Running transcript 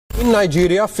In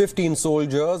Nigeria, 15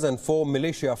 soldiers and 4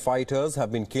 militia fighters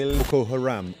have been killed. Boko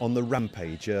Haram on the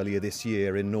rampage earlier this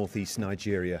year in northeast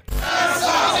Nigeria.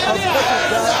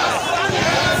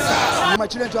 My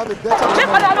children to have a better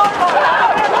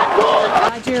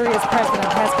Nigeria's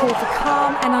president has called for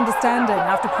calm and understanding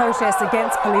after protests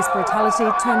against police brutality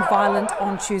turned violent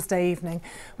on Tuesday evening,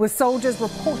 with soldiers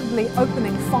reportedly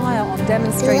opening fire on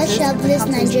demonstrators in the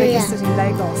country's biggest city,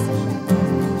 Lagos.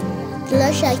 The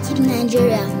Lord shall keep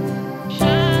Nigeria.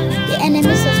 The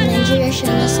enemies of Nigeria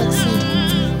shall not succeed.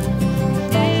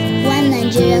 One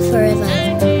Nigeria forever.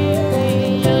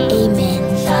 Amen.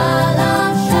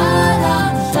 Shalom,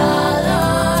 shalom,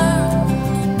 shalom.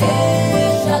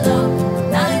 Shalom,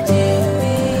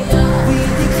 Nigeria. We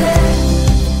declare,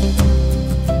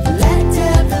 let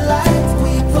there be light,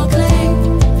 we proclaim.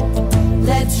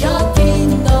 Let your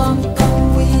kingdom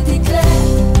come, we declare.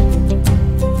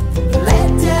 Let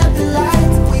there be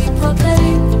light, we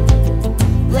proclaim.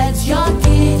 Let your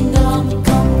kingdom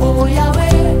come, oh Yahweh.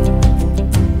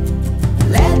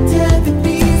 Let there be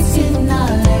peace in our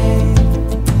land,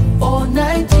 oh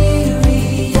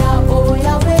Nigeria, oh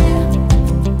Yahweh.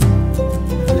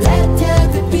 Let there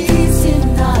be peace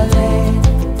in our land,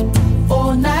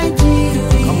 oh Nigeria.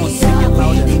 Come on, sing it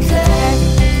louder. We declare,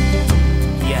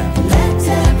 Yeah. let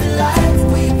there be light,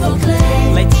 we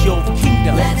proclaim. Let your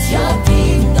kingdom. Let your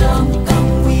kingdom come,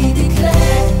 we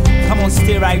declare. Come on,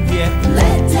 stay right there.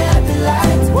 Let there be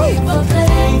light, we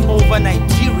proclaim. Over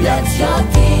Nigeria. Let your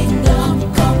kingdom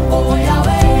come, oh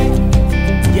Yahweh.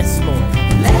 Yes, Lord.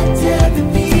 Let there be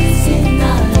peace in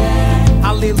our land, oh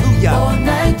Hallelujah.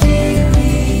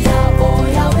 Nigeria, oh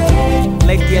Yahweh.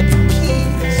 Let there be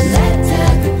peace. Let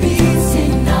there be peace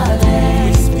in our We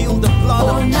land, spill the blood oh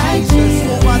of Jesus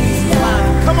Nigeria. over this land.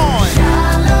 Come on.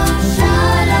 Shalom,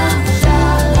 shalom,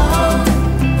 shalom.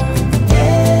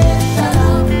 Yeah,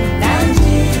 shalom,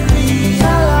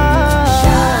 Nigeria.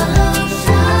 Shalom,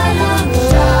 shalom,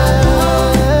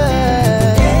 shalom.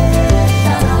 Yeah,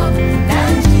 shalom,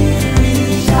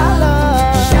 Nigeria. Shalom,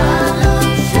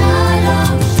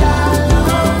 shalom,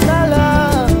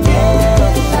 shalom.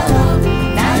 Yeah, shalom,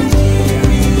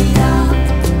 Nigeria.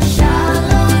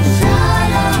 Shalom,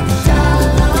 shalom,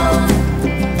 shalom.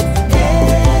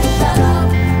 Yeah, shalom,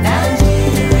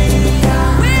 Nigeria.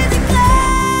 We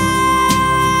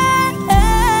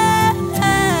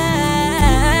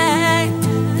declare,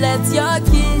 let your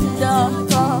kingdom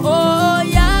come, oh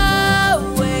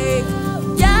Yahweh,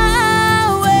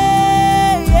 Yahweh,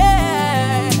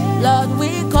 yeah. Lord,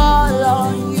 we call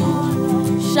on you.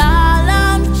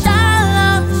 Shalom,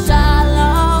 shalom,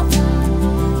 shalom.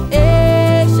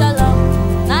 Shalom,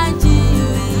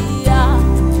 Nigeria.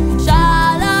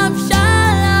 Shalom,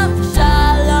 shalom,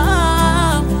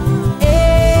 shalom.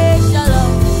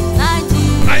 Shalom,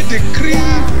 Nigeria. I decree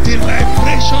the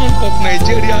liberation of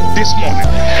Nigeria this morning.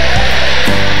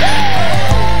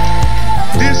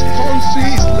 This country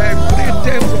is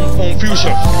liberated from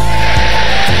confusion,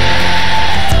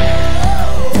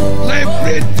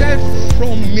 liberated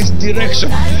from misdirection,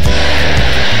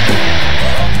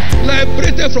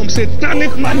 liberated from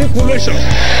satanic manipulation,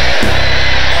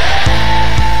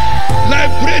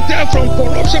 liberated from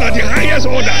corruption at the highest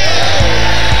order.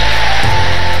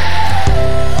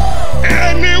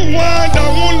 Anyone that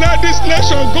won't let this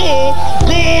nation go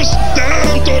goes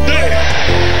down today.